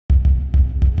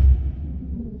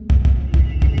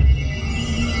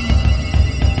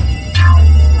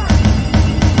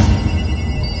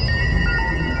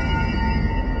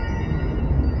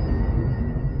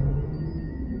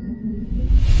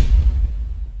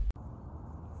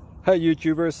Hey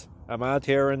YouTubers, I'm out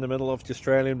here in the middle of the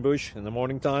Australian bush in the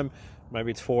morning time. Maybe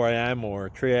it's 4 a.m. or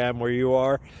 3 a.m. where you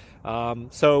are.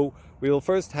 So we'll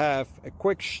first have a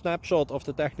quick snapshot of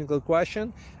the technical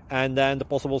question and then the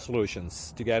possible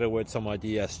solutions, together with some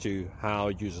ideas to how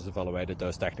users evaluated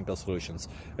those technical solutions.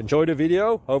 Enjoy the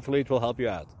video, hopefully it will help you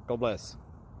out. God bless.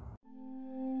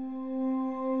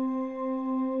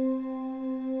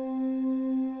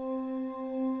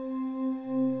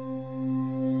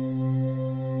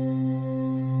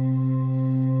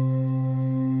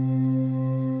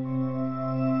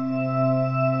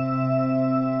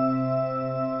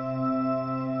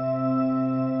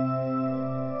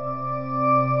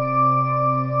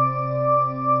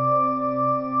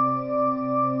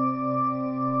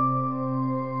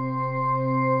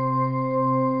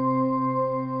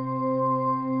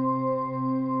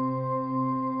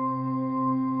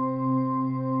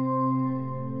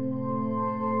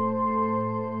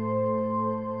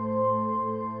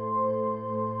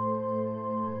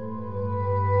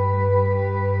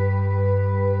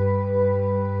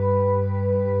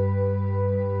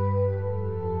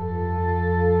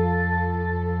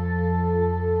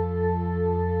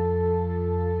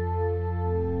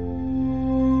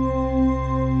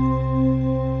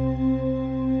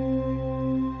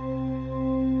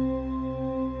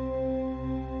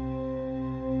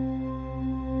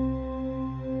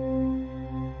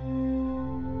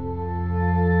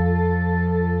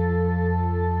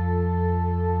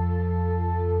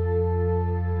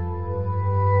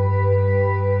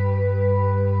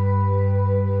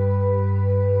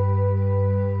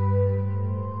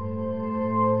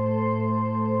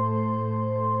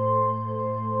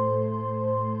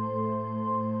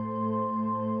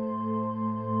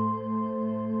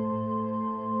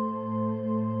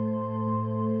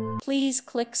 Please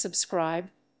click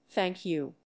subscribe. Thank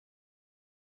you.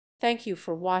 Thank you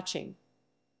for watching.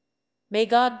 May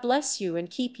God bless you and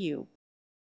keep you.